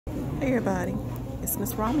Hey everybody, it's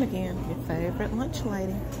Miss Ramen again, your favorite lunch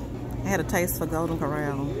lady. I had a taste for Golden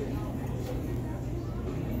Corral.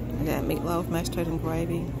 I got meatloaf, mashed potato and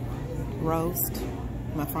gravy, roast,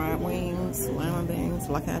 my fried wings, lima beans,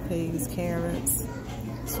 black eyed peas, carrots,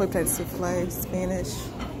 sweet potato souffle, spinach.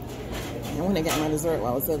 And when they got my dessert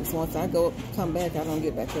while I was up, so once I come back, I don't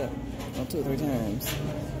get back up 2 or 3 times.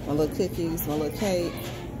 My little cookies, my little cake.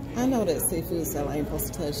 I know that seafood salad, I ain't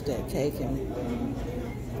supposed to touch that cake and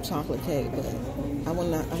chocolate cake, but I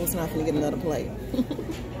was not gonna get another plate.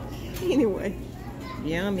 Anyway,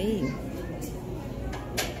 yummy.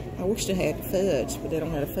 I wish they had fudge, but they don't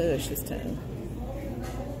have the fudge this time.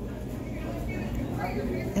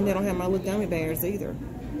 And they don't have my little gummy bears either.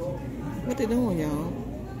 What they doing, y'all?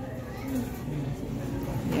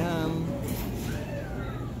 Yum.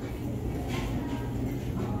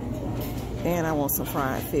 And I want some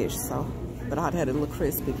fried fish, but I'd had a little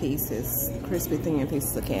crispy thin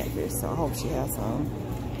pieces of catfish, so I hope she has some.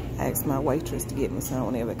 I asked my waitress to get me some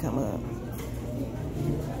whenever it come up.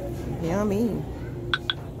 Yummy.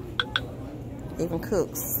 Even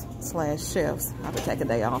cooks / chefs have to take a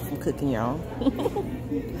day off from cooking, y'all.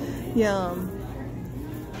 Yum.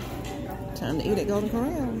 Time to eat at Golden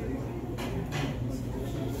Corral.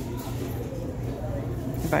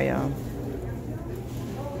 Bye, y'all.